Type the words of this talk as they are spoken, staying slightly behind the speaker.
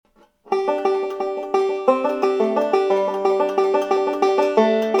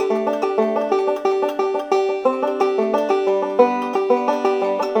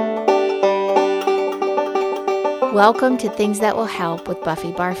Welcome to Things That Will Help with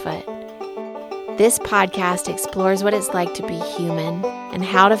Buffy Barfoot. This podcast explores what it's like to be human and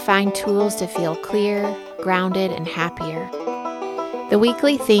how to find tools to feel clear, grounded, and happier. The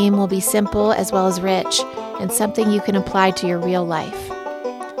weekly theme will be simple as well as rich and something you can apply to your real life.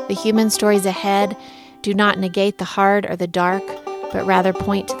 The human stories ahead do not negate the hard or the dark, but rather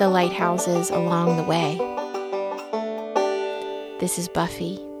point to the lighthouses along the way. This is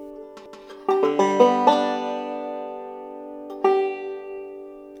Buffy.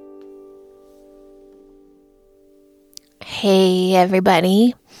 Hey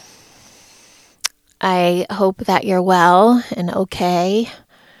everybody. I hope that you're well and okay,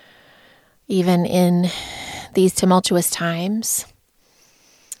 even in these tumultuous times.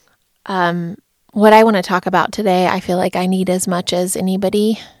 What I want to talk about today, I feel like I need as much as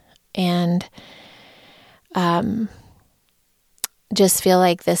anybody, and just feel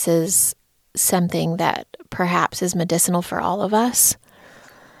like this is something that perhaps is medicinal for all of us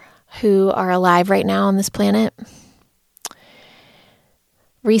who are alive right now on this planet.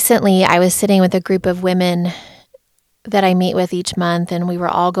 Recently, I was sitting with a group of women that I meet with each month, and we were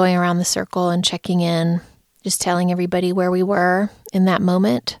all going around the circle and checking in, just telling everybody where we were in that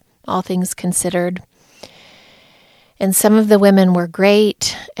moment, all things considered. And some of the women were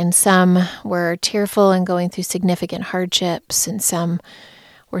great, and some were tearful and going through significant hardships, and some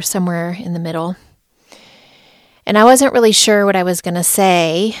were somewhere in the middle. And I wasn't really sure what I was going to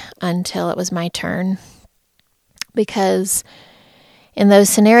say until it was my turn, because in those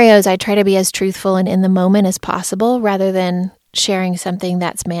scenarios, I try to be as truthful and in the moment as possible rather than sharing something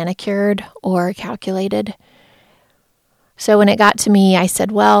that's manicured or calculated. So when it got to me, I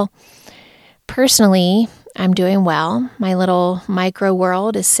said, well, personally, I'm doing well. My little micro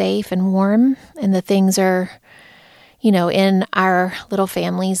world is safe and warm, and the things are, in our little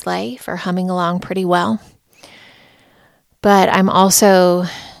family's life are humming along pretty well. But I'm also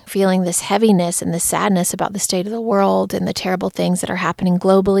feeling this heaviness and this sadness about the state of the world and the terrible things that are happening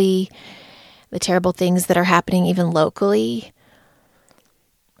globally, the terrible things that are happening even locally.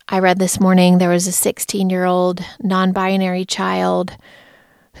 I read this morning there was a 16-year-old non-binary child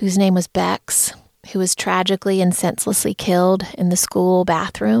whose name was Bex, who was tragically and senselessly killed in the school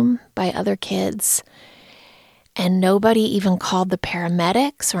bathroom by other kids. And nobody even called the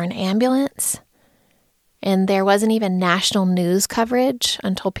paramedics or an ambulance. And there wasn't even national news coverage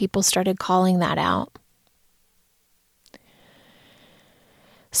until people started calling that out.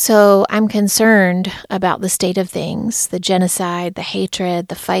 So I'm concerned about the state of things, the genocide, the hatred,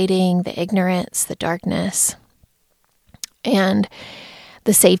 the fighting, the ignorance, the darkness, and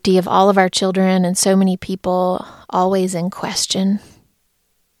the safety of all of our children and so many people always in question.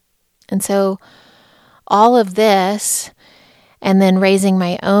 And so all of this, and then raising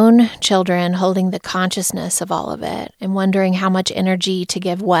my own children, holding the consciousness of all of it, and wondering how much energy to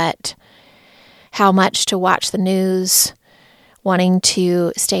give what, how much to watch the news, wanting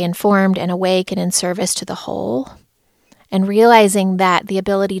to stay informed and awake and in service to the whole, and realizing that the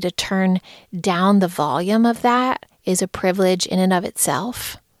ability to turn down the volume of that is a privilege in and of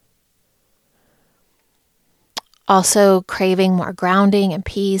itself. Also craving more grounding and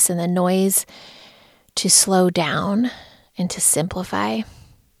peace and the noise to slow down and to simplify.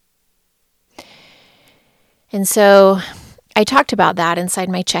 And so I talked about that inside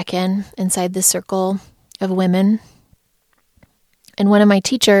my check-in, inside the circle of women. And one of my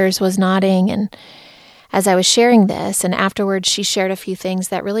teachers was nodding, and as I was sharing this, and afterwards she shared a few things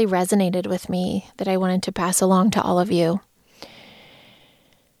that really resonated with me that I wanted to pass along to all of you.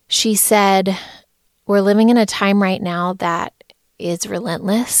 She said, we're living in a time right now that is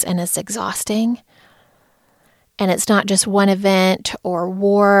relentless and it's exhausting. And it's not just one event or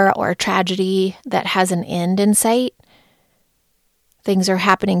war or tragedy that has an end in sight. Things are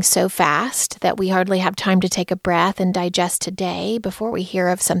happening so fast that we hardly have time to take a breath and digest today before we hear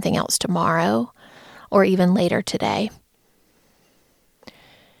of something else tomorrow or even later today.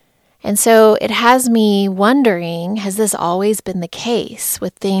 And so it has me wondering, has this always been the case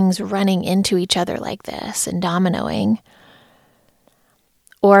with things running into each other like this and dominoing?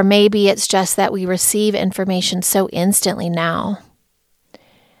 Or maybe it's just that we receive information so instantly now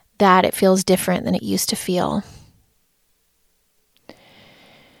that it feels different than it used to feel.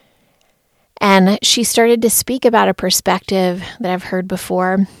 And she started to speak about a perspective that I've heard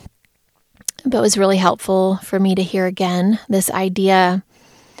before, but was really helpful for me to hear again. This idea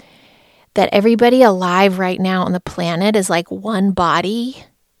that everybody alive right now on the planet is like one body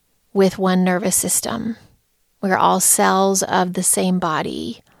with one nervous system. We're all cells of the same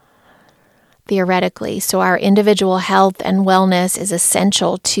body, theoretically. So our individual health and wellness is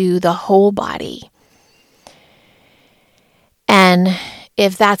essential to the whole body. And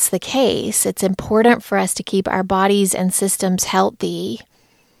if that's the case, it's important for us to keep our bodies and systems healthy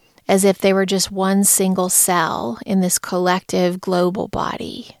as if they were just one single cell in this collective global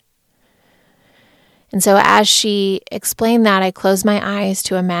body. And so as she explained that, I closed my eyes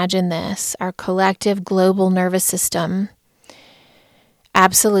to imagine this. Our collective global nervous system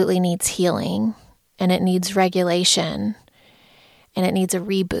absolutely needs healing, and it needs regulation, and it needs a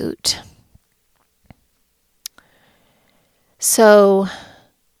reboot. So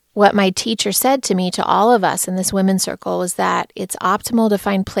what my teacher said to me, to all of us in this women's circle, was that it's optimal to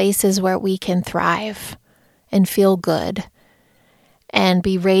find places where we can thrive and feel good and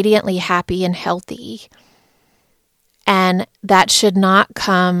be radiantly happy and healthy. And that should not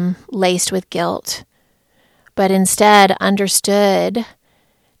come laced with guilt, but instead understood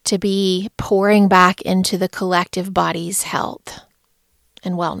to be pouring back into the collective body's health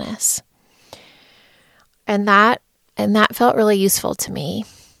and wellness. And that felt really useful to me.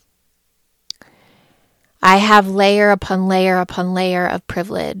 I have layer upon layer upon layer of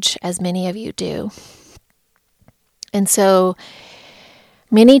privilege, as many of you do. And so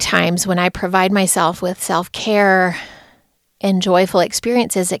many times when I provide myself with self-care and joyful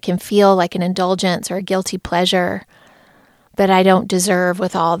experiences, it can feel like an indulgence or a guilty pleasure that I don't deserve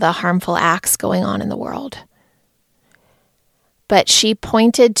with all the harmful acts going on in the world. But she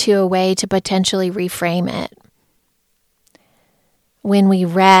pointed to a way to potentially reframe it. When we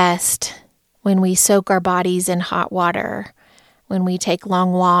rest, when we soak our bodies in hot water, when we take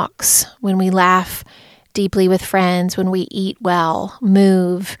long walks, when we laugh deeply with friends, when we eat well,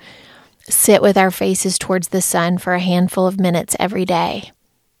 move, sit with our faces towards the sun for a handful of minutes every day.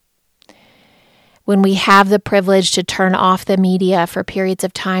 When we have the privilege to turn off the media for periods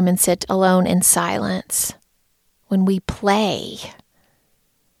of time and sit alone in silence. When we play.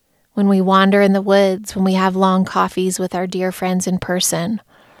 When we wander in the woods, when we have long coffees with our dear friends in person.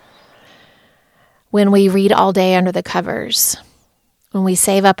 When we read all day under the covers. When we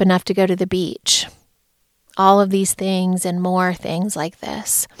save up enough to go to the beach. All of these things and more things like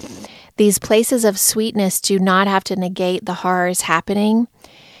this. These places of sweetness do not have to negate the horrors happening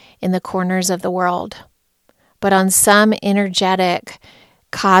in the corners of the world. But on some energetic,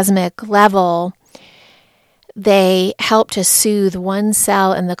 cosmic level, they help to soothe one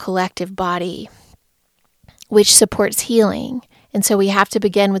cell in the collective body, which supports healing. And so we have to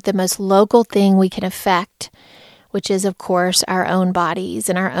begin with the most local thing we can affect, which is, of course, our own bodies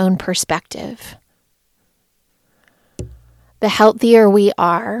and our own perspective. The healthier we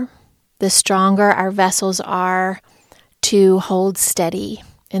are, the stronger our vessels are to hold steady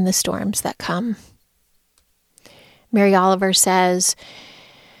in the storms that come. Mary Oliver says,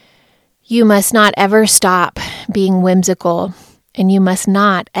 "You must not ever stop being whimsical, and you must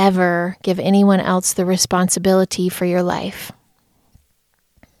not ever give anyone else the responsibility for your life."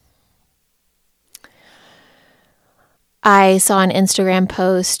 I saw an Instagram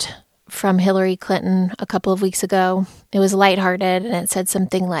post from Hillary Clinton a couple of weeks ago. It was lighthearted, and it said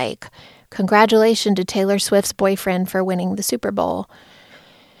something like, "Congratulations to Taylor Swift's boyfriend for winning the Super Bowl,"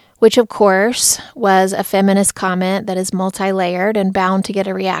 which of course was a feminist comment that is multi-layered and bound to get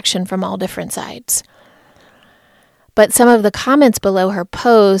a reaction from all different sides. But some of the comments below her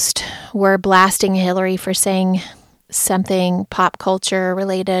post were blasting Hillary for saying something pop culture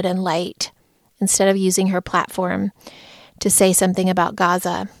related and light instead of using her platform to say something about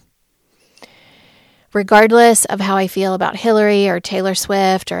Gaza. Regardless of how I feel about Hillary or Taylor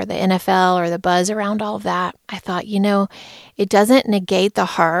Swift or the NFL or the buzz around all of that, I thought, it doesn't negate the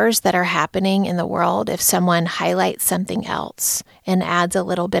horrors that are happening in the world if someone highlights something else and adds a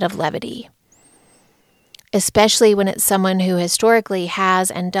little bit of levity. Especially when it's someone who historically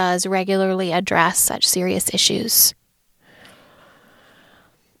has and does regularly address such serious issues.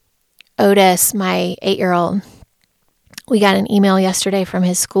 Otis, my 8-year-old, we got an email yesterday from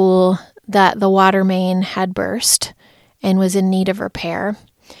his school that the water main had burst and was in need of repair.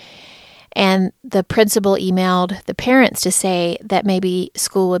 And the principal emailed the parents to say that maybe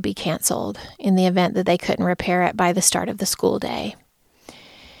school would be canceled in the event that they couldn't repair it by the start of the school day.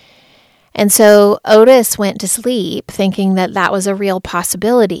 And so Otis went to sleep thinking that that was a real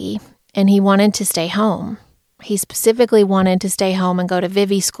possibility, and he wanted to stay home. He specifically wanted to stay home and go to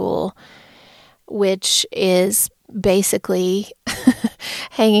Vivi School, which is basically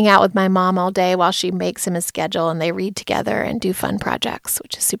hanging out with my mom all day while she makes him a schedule and they read together and do fun projects,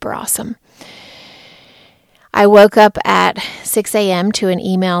 which is super awesome. I woke up at 6 a.m. to an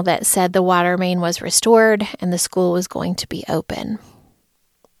email that said the water main was restored and the school was going to be open.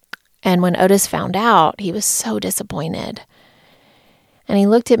 And when Otis found out, he was so disappointed. And he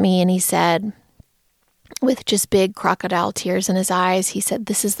looked at me and he said, with just big crocodile tears in his eyes. He said,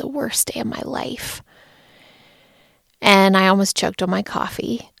 "This is the worst day of my life." And I almost choked on my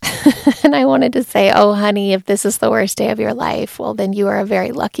coffee. And I wanted to say, "Oh, honey, if this is the worst day of your life, well, then you are a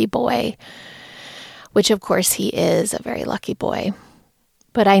very lucky boy." Which, of course, he is a very lucky boy.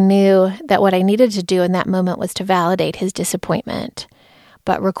 But I knew that what I needed to do in that moment was to validate his disappointment,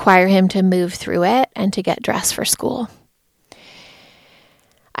 but require him to move through it and to get dressed for school.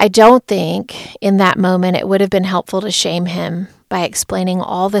 I don't think in that moment it would have been helpful to shame him by explaining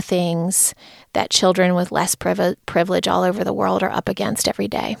all the things that children with less privilege all over the world are up against every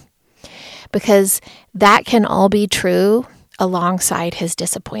day. Because that can all be true alongside his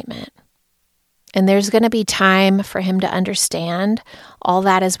disappointment. And there's going to be time for him to understand all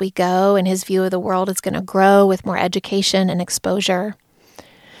that as we go, and his view of the world is going to grow with more education and exposure.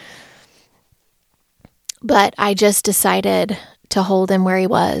 But I just decided to hold him where he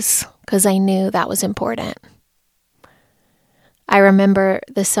was because I knew that was important. I remember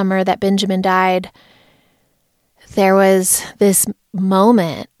the summer that Benjamin died, there was this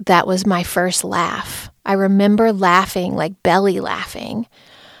moment that was my first laugh. I remember laughing, like belly laughing,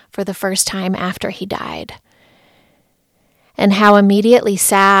 for the first time after he died. And how immediately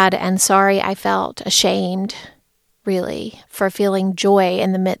sad and sorry I felt, ashamed, really, for feeling joy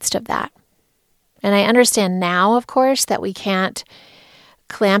in the midst of that. And I understand now, of course, that we can't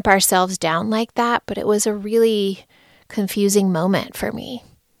clamp ourselves down like that, but it was a really confusing moment for me.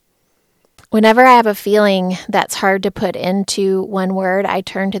 Whenever I have a feeling that's hard to put into one word, I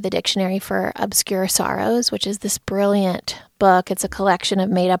turn to the Dictionary for Obscure Sorrows, which is this brilliant book. It's a collection of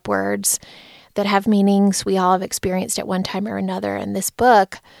made-up words that have meanings we all have experienced at one time or another. And this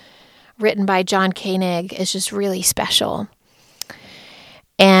book, written by John Koenig, is just really special.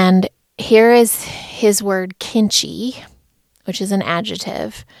 And here is his word kinchi, which is an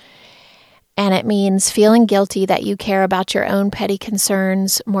adjective. And it means feeling guilty that you care about your own petty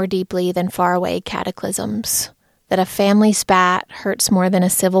concerns more deeply than faraway cataclysms, that a family spat hurts more than a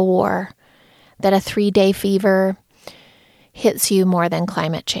civil war, that a 3-day fever hits you more than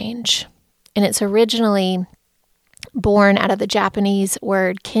climate change. And it's originally born out of the Japanese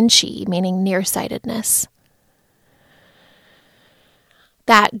word kinchi, meaning nearsightedness.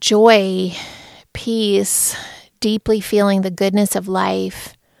 That joy, peace, deeply feeling the goodness of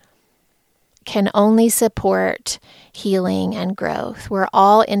life can only support healing and growth. We're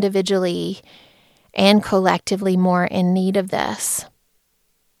all individually and collectively more in need of this.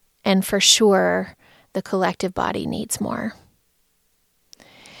 And for sure, the collective body needs more.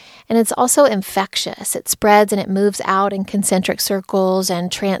 And it's also infectious. It spreads and it moves out in concentric circles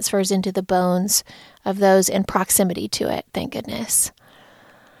and transfers into the bones of those in proximity to it, thank goodness.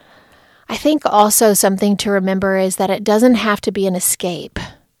 I think also something to remember is that it doesn't have to be an escape.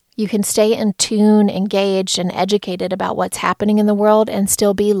 You can stay in tune, engaged, and educated about what's happening in the world and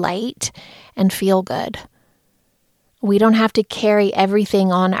still be light and feel good. We don't have to carry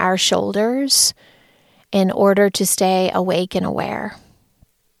everything on our shoulders in order to stay awake and aware.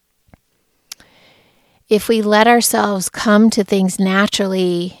 If we let ourselves come to things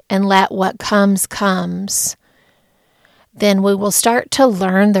naturally and let what comes, then we will start to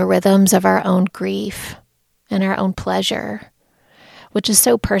learn the rhythms of our own grief and our own pleasure, which is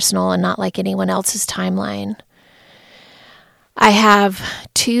so personal and not like anyone else's timeline. I have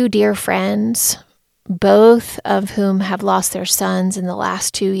 2 dear friends, both of whom have lost their sons in the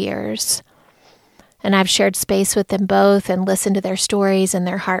last 2 years. And I've shared space with them both and listened to their stories and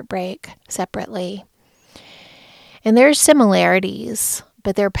their heartbreak separately. And there's similarities,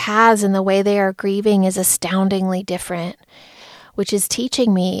 but their paths and the way they are grieving is astoundingly different, which is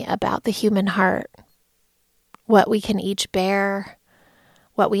teaching me about the human heart, what we can each bear,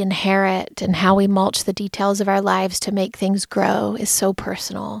 what we inherit, and how we mulch the details of our lives to make things grow is so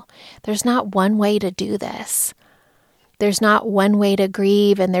personal. There's not one way to do this. There's not one way to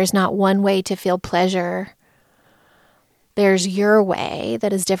grieve, and there's not one way to feel pleasure. There's your way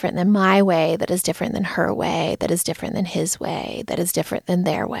that is different than my way, that is different than her way, that is different than his way, that is different than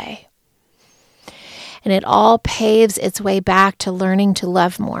their way. And it all paves its way back to learning to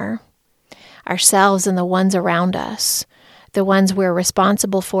love more, ourselves and the ones around us, the ones we're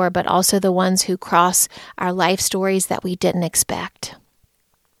responsible for, but also the ones who cross our life stories that we didn't expect.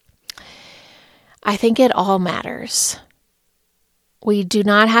 I think it all matters. We do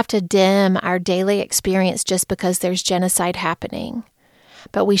not have to dim our daily experience just because there's genocide happening,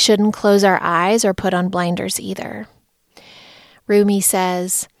 but we shouldn't close our eyes or put on blinders either. Rumi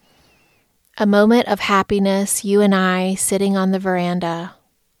says, "A moment of happiness, you and I sitting on the veranda,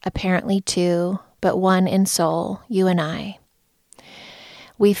 apparently 2, but 1 in soul, you and I.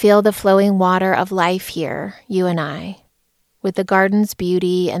 We feel the flowing water of life here, you and I, with the garden's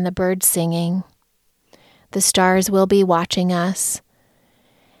beauty and the birds singing. The stars will be watching us,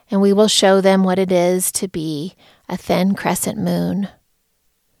 and we will show them what it is to be a thin crescent moon.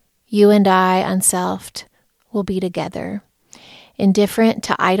 You and I, unselfed, will be together, indifferent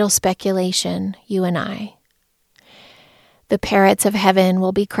to idle speculation, you and I. The parrots of heaven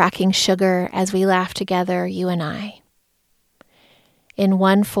will be cracking sugar as we laugh together, you and I. In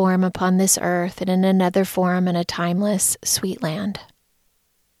one form upon this earth and in another form in a timeless, sweet land.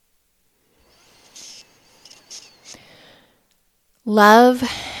 Love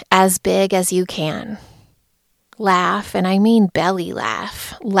as big as you can. Laugh, and I mean belly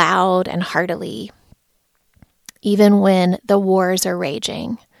laugh, loud and heartily, even when the wars are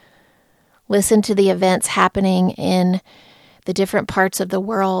raging. Listen to the events happening in the different parts of the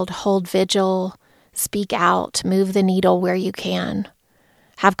world. Hold vigil, speak out, move the needle where you can.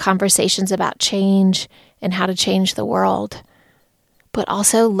 Have conversations about change and how to change the world. But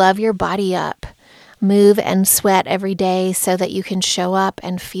also love your body up. Move and sweat every day so that you can show up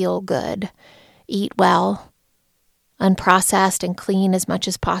and feel good. Eat well. Unprocessed and clean as much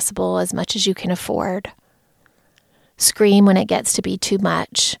as you can afford. Scream when it gets to be too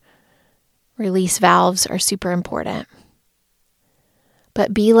much. Release valves are super important.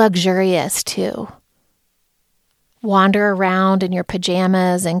 But be luxurious too. Wander around in your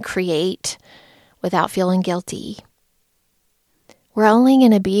pajamas and create without feeling guilty. We're only going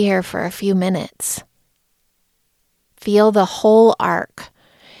to be here for a few minutes. Feel the whole arc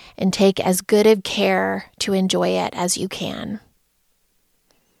and take as good of care to enjoy it as you can.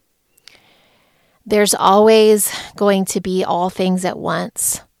 There's always going to be all things at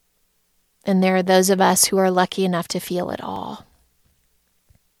once, and there are those of us who are lucky enough to feel it all.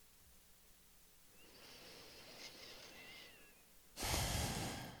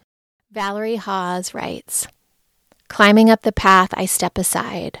 Valerie Haas writes, climbing up the path, I step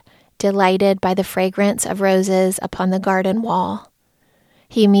aside, delighted by the fragrance of roses upon the garden wall.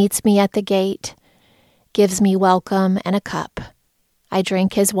 He meets me at the gate, gives me welcome and a cup. I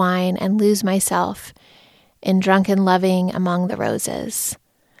drink his wine and lose myself in drunken loving among the roses.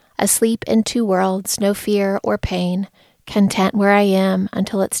 Asleep in two worlds, no fear or pain, content where I am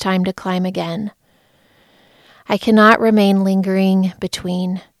until it's time to climb again. I cannot remain lingering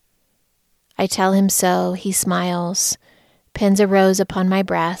between. I tell him so, he smiles, pins a rose upon my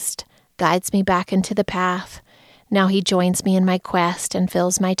breast, guides me back into the path. Now he joins me in my quest and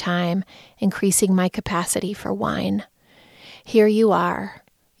fills my time, increasing my capacity for wine. Here you are,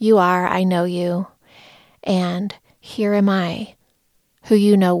 I know you, and here am I, who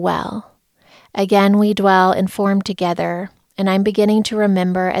you know well. Again we dwell in form together, and I'm beginning to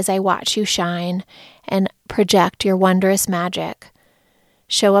remember as I watch you shine and project your wondrous magic.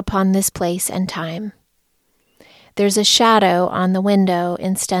 Show upon this place and time. There's a shadow on the window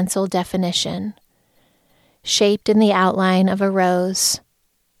in stencil definition, shaped in the outline of a rose.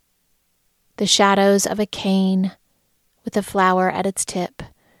 The shadows of a cane with a flower at its tip,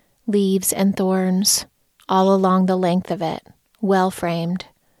 leaves and thorns all along the length of it, well framed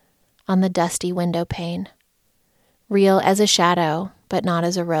on the dusty window pane. Real as a shadow, but not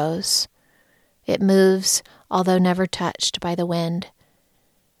as a rose. It moves, although never touched by the wind.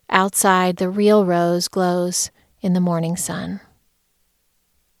 Outside, the real rose glows in the morning sun.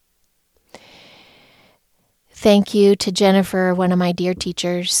 Thank you to Jennifer, one of my dear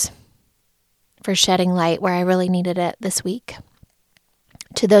teachers, for shedding light where I really needed it this week.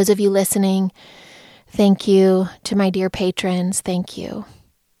 To those of you listening, thank you. To my dear patrons, thank you.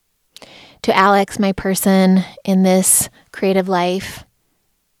 To Alex, my person in this creative life.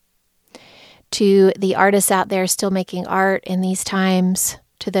 To the artists out there still making art in these times.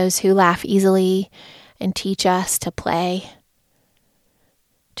 To those who laugh easily and teach us to play.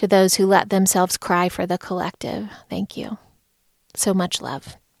 To those who let themselves cry for the collective, thank you. So much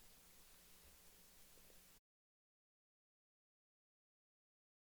love.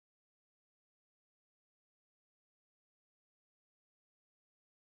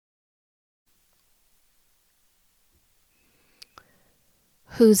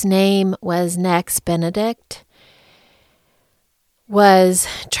 Whose name was Nex Benedict, was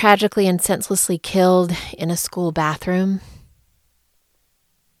tragically and senselessly killed in a school bathroom.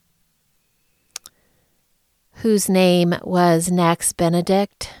 Whose name was Nex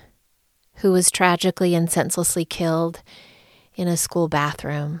Benedict, who was tragically and senselessly killed in a school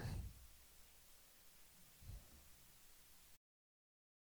bathroom.